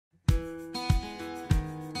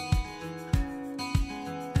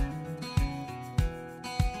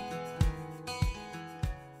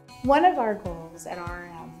One of our goals at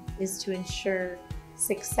RRM is to ensure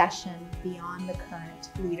succession beyond the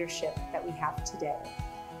current leadership that we have today.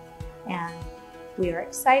 And we are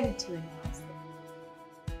excited to announce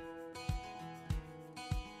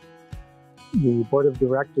that the Board of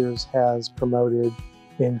Directors has promoted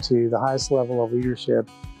into the highest level of leadership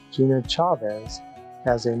Gina Chavez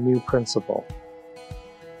as a new principal.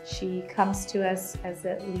 She comes to us as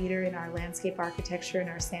a leader in our landscape architecture in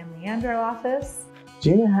our San Leandro office.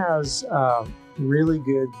 Gina has really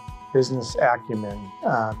good business acumen.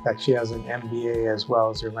 In fact, she has an MBA as well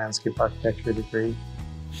as her landscape architecture degree.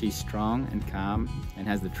 She's strong and calm and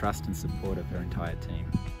has the trust and support of her entire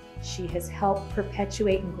team. She has helped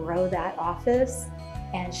perpetuate and grow that office,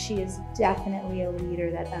 and she is definitely a leader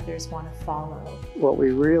that others want to follow. What we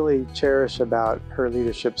really cherish about her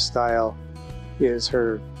leadership style is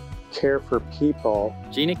her care for people.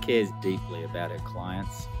 Gina cares deeply about her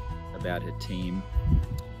clients, about her team,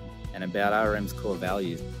 and about RRM's core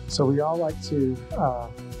values. So we all like to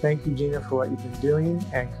thank you, Gina, for what you've been doing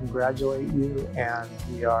and congratulate you. And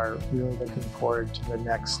we are really looking forward to the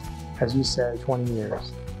next, as you said, 20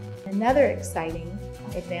 years. Another exciting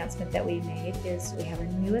advancement that we made is we have a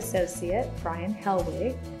new associate, Brian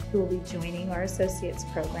Hellwig, who will be joining our associates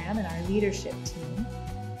program and our leadership team.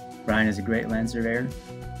 Brian is a great land surveyor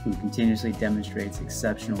who continuously demonstrates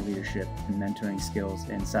exceptional leadership and mentoring skills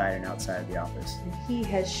inside and outside of the office. He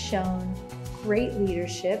has shown great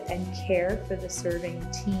leadership and care for the surveying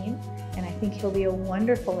team, and I think he'll be a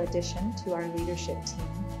wonderful addition to our leadership team.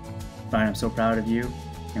 Brian, I'm so proud of you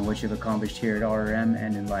and what you've accomplished here at RRM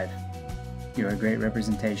and in life. You're a great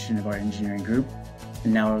representation of our engineering group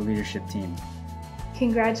and now our leadership team.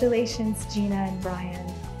 Congratulations, Gina and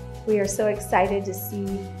Brian. We are so excited to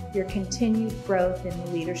see your continued growth in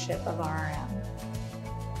the leadership of RRM.